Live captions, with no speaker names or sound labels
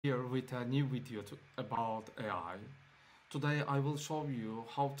Here with a new video about AI. Today I will show you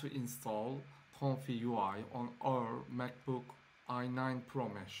how to install ComfyUI on our MacBook i9 Pro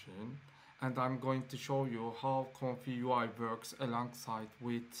machine, and I'm going to show you how ComfyUI works alongside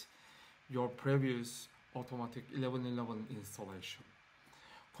with your previous automatic 1111 installation.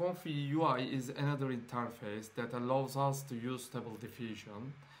 ComfyUI is another interface that allows us to use Stable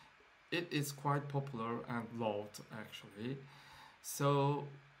Diffusion. It is quite popular and loved actually. So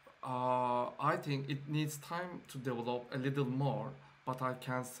I think it needs time to develop a little more, but I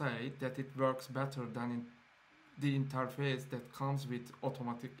can say that it works better than in the interface that comes with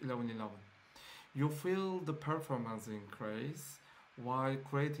automatic 1111. You feel the performance increase while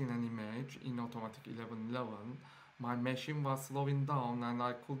creating an image in automatic 1111. My machine was slowing down and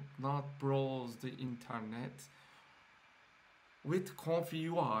I could not browse the internet. With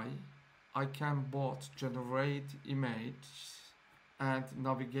ComfyUI, I can both generate images and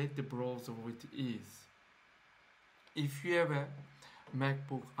navigate the browser with ease. If you have a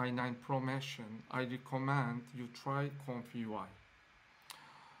MacBook i9 Pro machine, I recommend you try ComfyUI.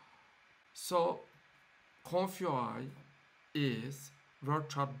 So ComfyUI is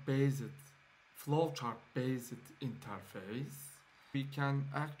flowchart-based interface. We can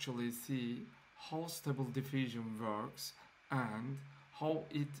actually see how Stable Diffusion works and how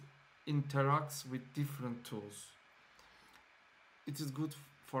it interacts with different tools. It is good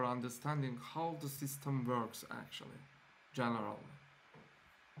for understanding how the system works actually, generally.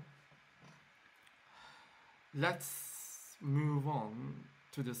 Let's move on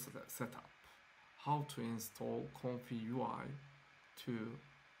to the setup. How to install ComfyUI to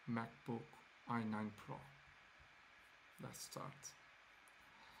MacBook i9 Pro. Let's start.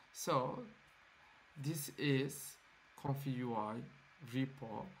 So this is ComfyUI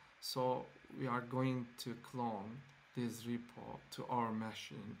Repo. So we are going to clone this repo to our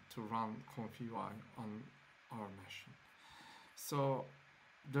machine to run ComfyUI on our machine. So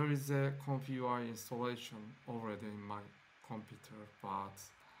there is a ComfyUI installation already in my computer, but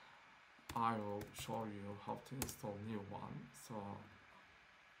I will show you how to install new one. So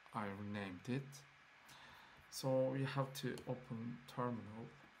I renamed it. So we have to open terminal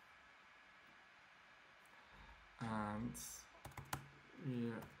and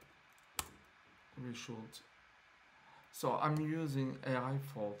we should. So I'm using AI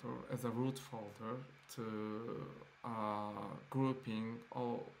folder as a root folder to grouping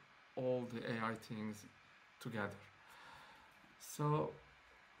all the AI things together. So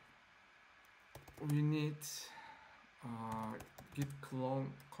we need git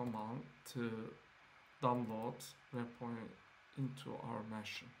clone command to download repo into our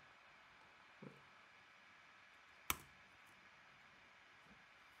machine.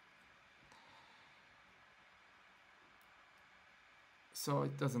 So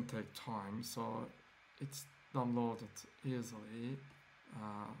it doesn't take time, so it's downloaded easily.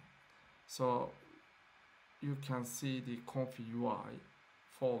 So you can see the ComfyUI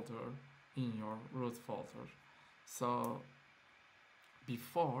folder in your root folder. So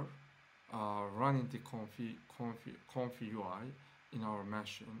before running the ComfyUI in our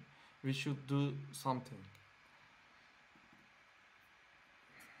machine, we should do something.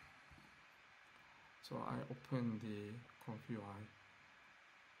 So I open the ComfyUI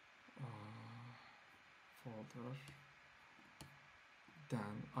folder.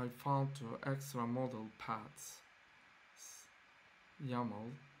 Then I found two extra model paths,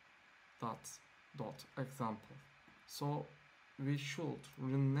 YAML dot example. So we should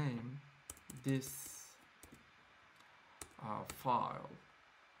rename this file.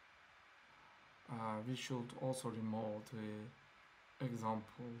 We should also remove the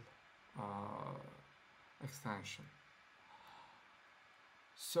example extension.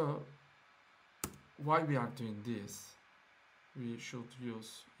 So why we are doing this, we should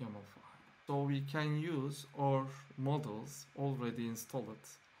use YAML file. So we can use our models already installed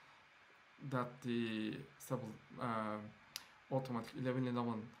that the automatic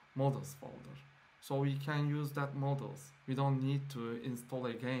 1111 models folder. So we can use that models. We don't need to install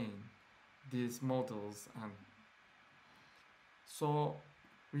again these models, and so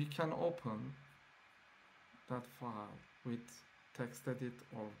we can open that file with text edit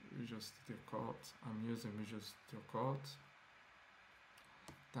or Visual Studio Code. I'm using Visual Studio Code.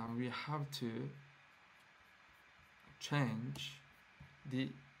 Then we have to change the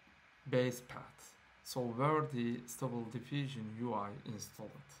base path, so where the Stable Diffusion UI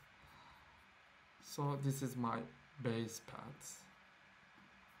installed. So this is my base path.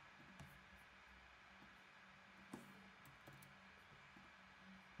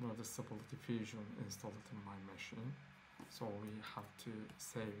 Where the Stable Diffusion installed in my machine. So we have to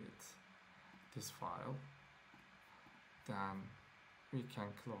save it, this file, then we can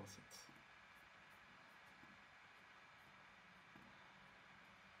close it.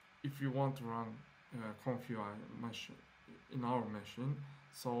 If you want to run ComfyUI machine in our machine,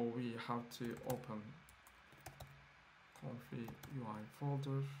 so we have to open ComfyUI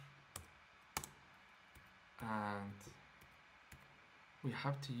folder, and we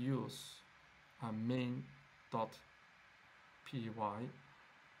have to use a main.py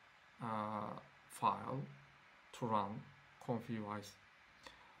file to run ComfyUI.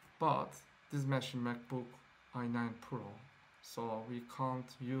 But this machine MacBook i9 Pro, so we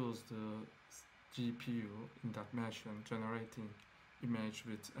can't use the GPU in that machine generating image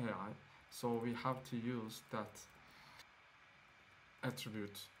with AI, so we have to use that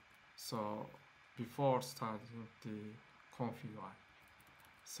attribute. So before starting the ComfyUI,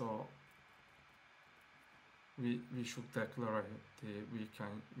 so we should declare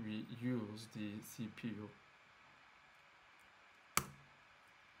we use the CPU.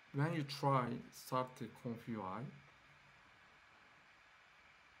 When you try start the ComfyUI,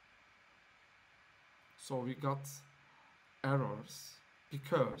 so we got errors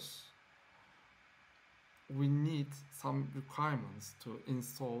because we need some requirements to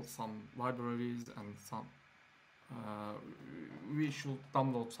install some libraries and some we should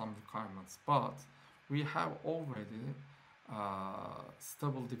download some requirements, but we have already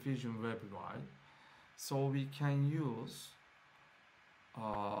Stable Diffusion web UI, so we can use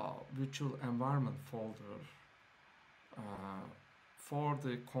virtual environment folder for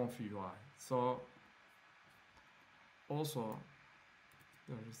the ComfyUI. So also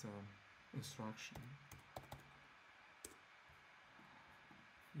there is an instruction.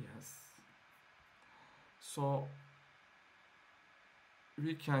 Yes. So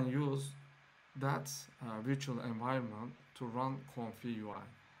we can use that virtual environment to run ComfyUI.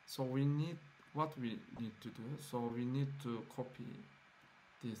 So we need what we need to do. So we need to copy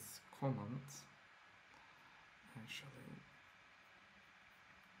this command. Actually,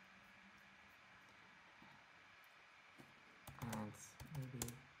 and maybe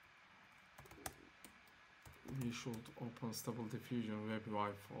we should open Stable Diffusion web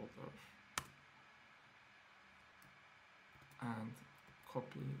UI folder and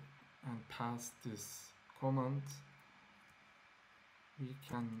copy and paste this command. We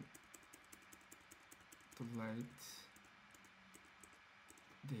can delete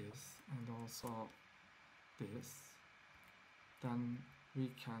this and also this. Then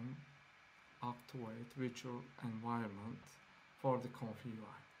we can activate virtual environment for the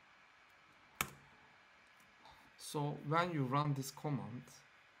ComfyUI. So when you run this command,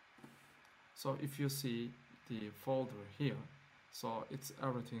 so if you see the folder here, so it's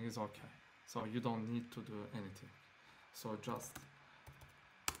everything is okay. So you don't need to do anything. So just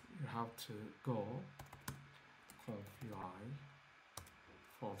you have to go ComfyUI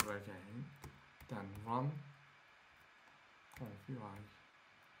folder again, then run ComfyUI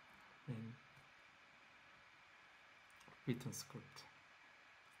in written script.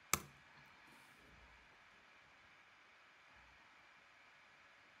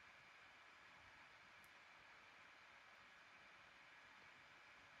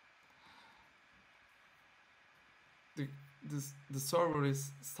 The server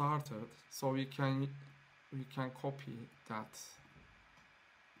is started, so we can copy that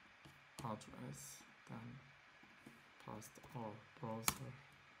address, then paste our browser,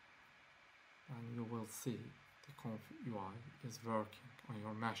 and you will see the ComfyUI is working on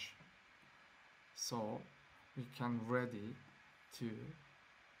your machine. So we can ready to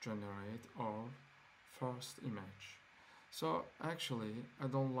generate our first image. So actually I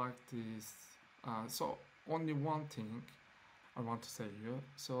don't like this, so only one thing I want to say here.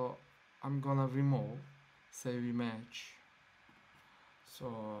 So I'm gonna remove save image.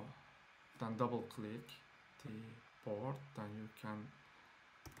 So then double click the board, then you can,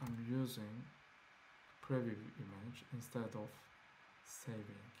 I'm using preview image instead of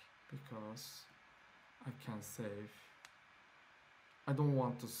saving because I can save, I don't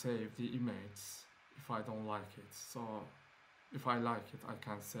want to save the image if I don't like it. So if I like it, I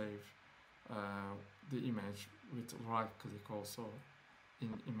can save the image with right click also in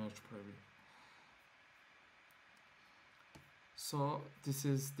image preview. So this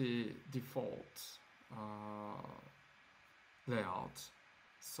is the default layout.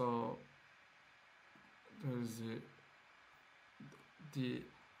 So there is the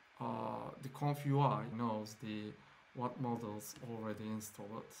ComfyUI knows what models already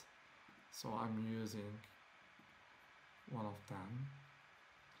installed. So I'm using one of them,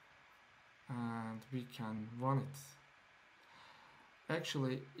 and we can run it.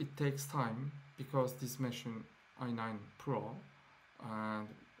 Actually, it takes time because this machine i9 Pro and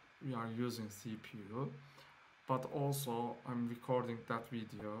we are using CPU, but also I'm recording that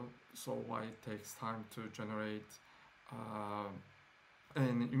video, so why it takes time to generate uh,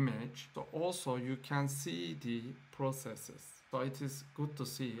 an image. So also you can see the processes. So it is good to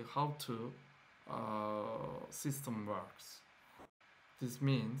see how to system works. This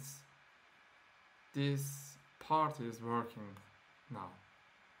means this part is working now.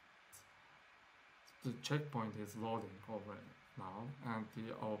 The checkpoint is loading already now, and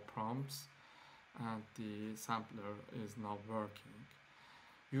our prompts and the sampler is now working.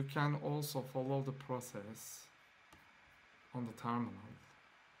 You can also follow the process on the terminal.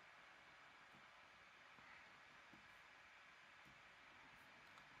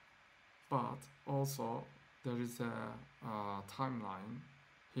 But also there is a timeline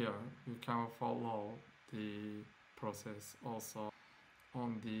here. You can follow the process also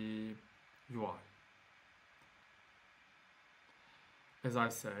on the UI. As I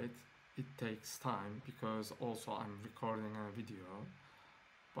said, it takes time because also I'm recording a video,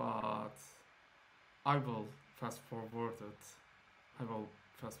 but I will fast forward it. I will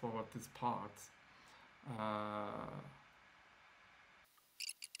fast forward this part.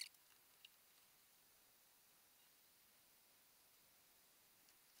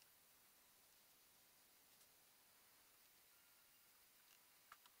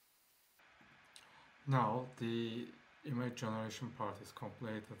 Now the image generation part is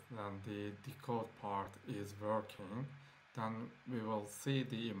completed and the decode part is working. Then we will see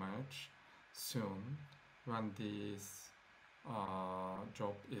the image soon when this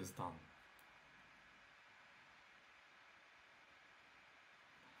job is done.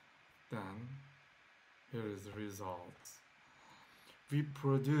 Then here is the results. We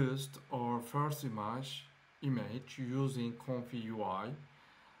produced our first image using ComfyUI.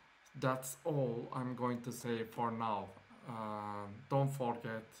 That's all I'm going to say for now. Don't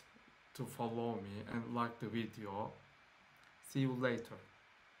forget to follow me and like the video. See you later.